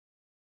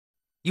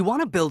You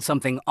want to build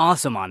something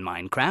awesome on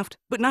Minecraft,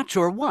 but not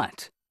sure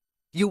what.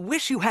 You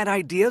wish you had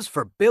ideas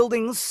for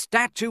buildings,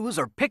 statues,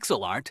 or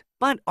pixel art,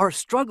 but are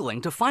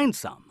struggling to find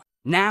some.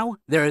 Now,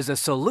 there is a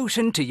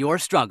solution to your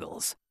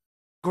struggles.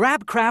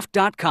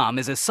 Grabcraft.com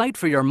is a site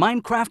for your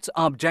Minecraft's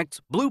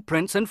objects,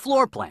 blueprints, and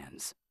floor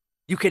plans.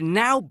 You can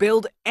now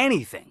build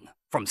anything,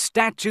 from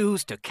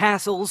statues to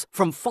castles,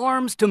 from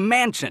farms to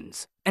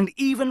mansions, and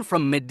even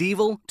from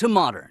medieval to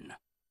modern.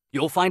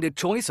 You'll find a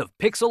choice of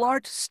pixel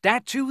art,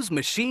 statues,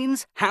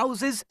 machines,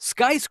 houses,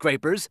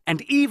 skyscrapers,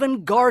 and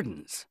even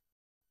gardens.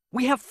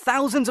 We have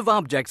thousands of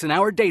objects in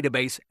our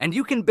database, and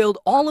you can build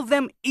all of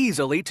them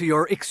easily to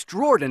your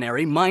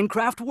extraordinary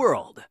Minecraft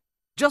world.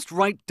 Just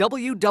write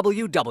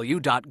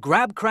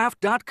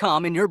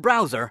www.grabcraft.com in your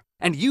browser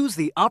and use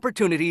the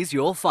opportunities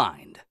you'll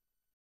find.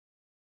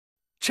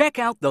 Check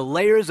out the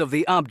layers of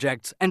the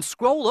objects and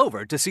scroll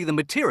over to see the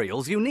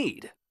materials you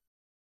need.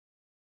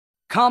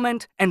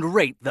 Comment and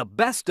rate the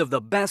best of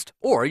the best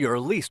or your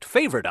least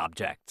favorite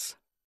objects.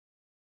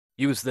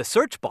 Use the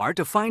search bar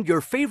to find your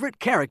favorite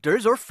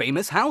characters or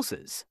famous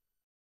houses.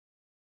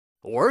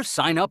 Or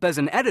sign up as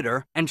an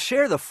editor and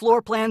share the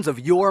floor plans of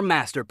your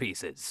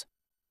masterpieces.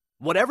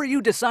 Whatever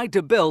you decide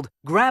to build,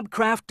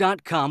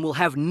 Grabcraft.com will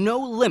have no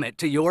limit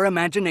to your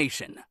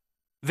imagination.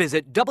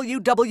 Visit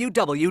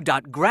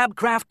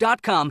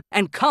www.grabcraft.com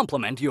and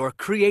complement your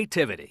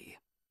creativity.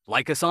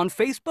 Like us on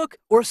Facebook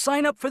or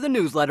sign up for the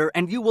newsletter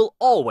and you will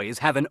always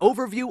have an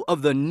overview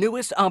of the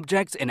newest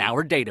objects in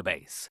our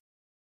database.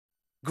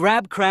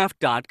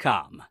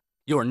 Grabcraft.com,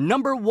 your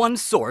 #1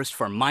 source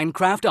for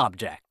Minecraft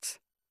objects.